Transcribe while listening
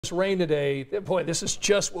This rain today, boy, this is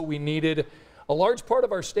just what we needed. A large part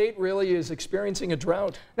of our state really is experiencing a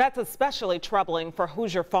drought. That's especially troubling for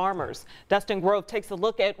Hoosier farmers. Dustin Grove takes a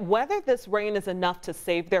look at whether this rain is enough to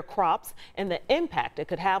save their crops and the impact it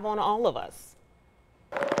could have on all of us.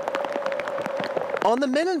 On the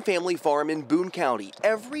Menon family farm in Boone County,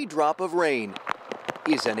 every drop of rain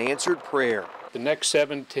is an answered prayer. The next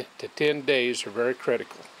 7 to 10 days are very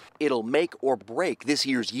critical. It'll make or break this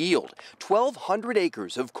year's yield. 1,200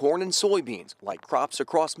 acres of corn and soybeans, like crops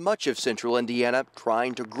across much of central Indiana,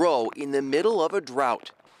 trying to grow in the middle of a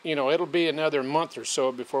drought. You know, it'll be another month or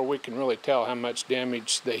so before we can really tell how much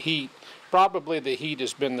damage the heat. Probably the heat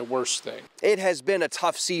has been the worst thing. It has been a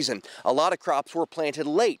tough season. A lot of crops were planted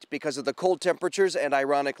late because of the cold temperatures and,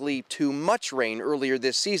 ironically, too much rain earlier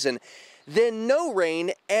this season. Then no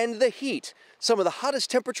rain and the heat. Some of the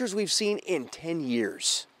hottest temperatures we've seen in 10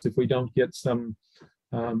 years. If we don't get some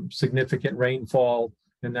significant rainfall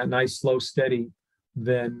and that nice slow steady,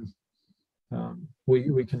 then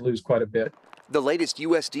we can lose quite a bit. The latest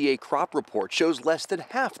USDA crop report shows less than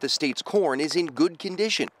half the state's corn is in good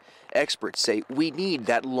condition. Experts say we need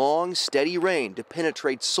that long, steady rain to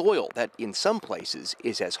penetrate soil that in some places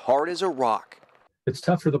is as hard as a rock. It's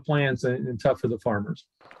tough for the plants and tough for the farmers.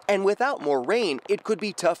 And without more rain, it could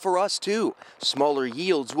be tough for us too. Smaller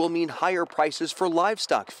yields will mean higher prices for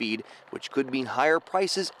livestock feed, which could mean higher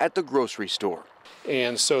prices at the grocery store.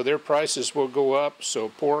 And so their prices will go up, so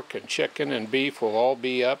pork and chicken and beef will all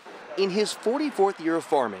be up. In his 44th year of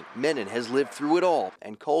farming, Menon has lived through it all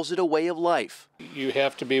and calls it a way of life. You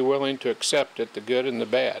have to be willing to accept it, the good and the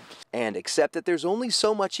bad. And accept that there's only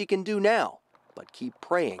so much he can do now, but keep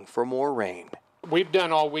praying for more rain. We've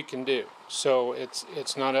done all we can do, so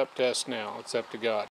it's not up to us now, it's up to God.